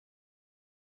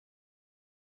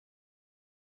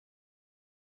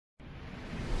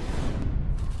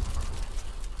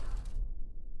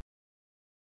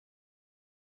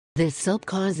This soap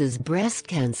causes breast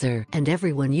cancer and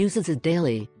everyone uses it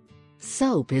daily.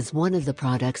 Soap is one of the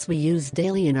products we use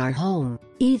daily in our home,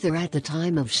 either at the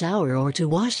time of shower or to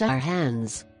wash our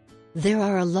hands. There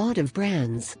are a lot of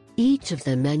brands, each of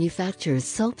them manufactures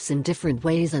soaps in different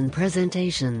ways and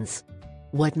presentations.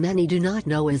 What many do not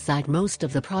know is that most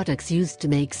of the products used to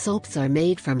make soaps are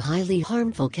made from highly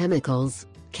harmful chemicals,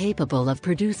 capable of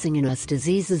producing in us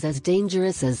diseases as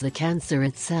dangerous as the cancer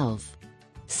itself.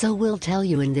 So we'll tell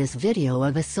you in this video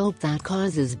of a soap that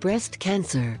causes breast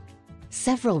cancer.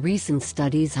 Several recent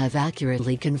studies have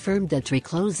accurately confirmed that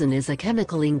triclosan is a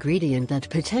chemical ingredient that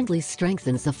potentially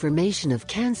strengthens the formation of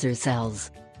cancer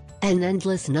cells. An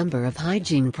endless number of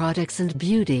hygiene products and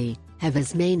beauty have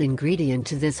as main ingredient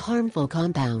to this harmful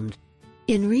compound.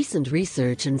 In recent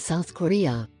research in South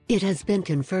Korea, it has been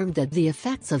confirmed that the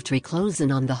effects of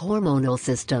triclosan on the hormonal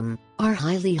system are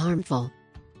highly harmful.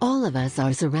 All of us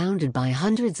are surrounded by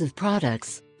hundreds of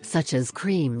products, such as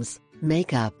creams,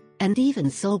 makeup, and even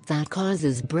soap that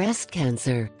causes breast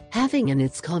cancer, having in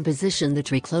its composition the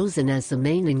triclosan as the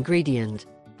main ingredient.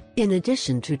 In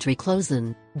addition to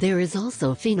triclosan, there is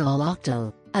also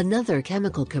phenoloctyl, another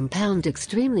chemical compound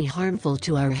extremely harmful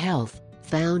to our health,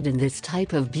 found in this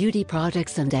type of beauty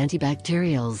products and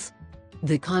antibacterials.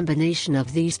 The combination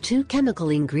of these two chemical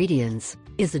ingredients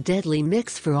is a deadly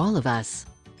mix for all of us.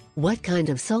 What kind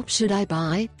of soap should I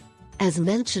buy? As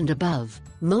mentioned above,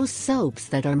 most soaps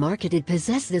that are marketed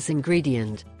possess this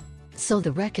ingredient. So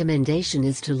the recommendation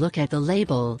is to look at the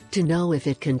label to know if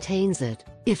it contains it.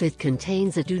 If it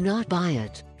contains it, do not buy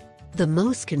it. The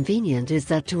most convenient is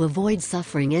that to avoid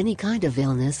suffering any kind of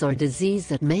illness or disease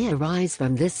that may arise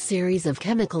from this series of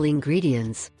chemical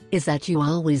ingredients, is that you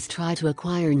always try to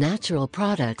acquire natural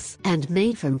products and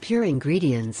made from pure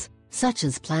ingredients, such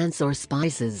as plants or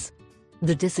spices.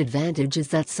 The disadvantage is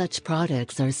that such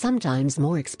products are sometimes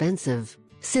more expensive,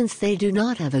 since they do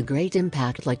not have a great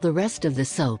impact like the rest of the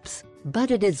soaps, but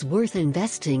it is worth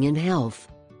investing in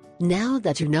health. Now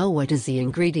that you know what is the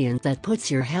ingredient that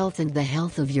puts your health and the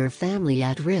health of your family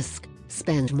at risk,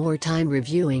 spend more time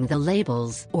reviewing the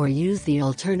labels or use the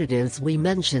alternatives we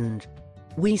mentioned.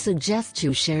 We suggest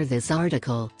you share this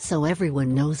article so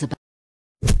everyone knows about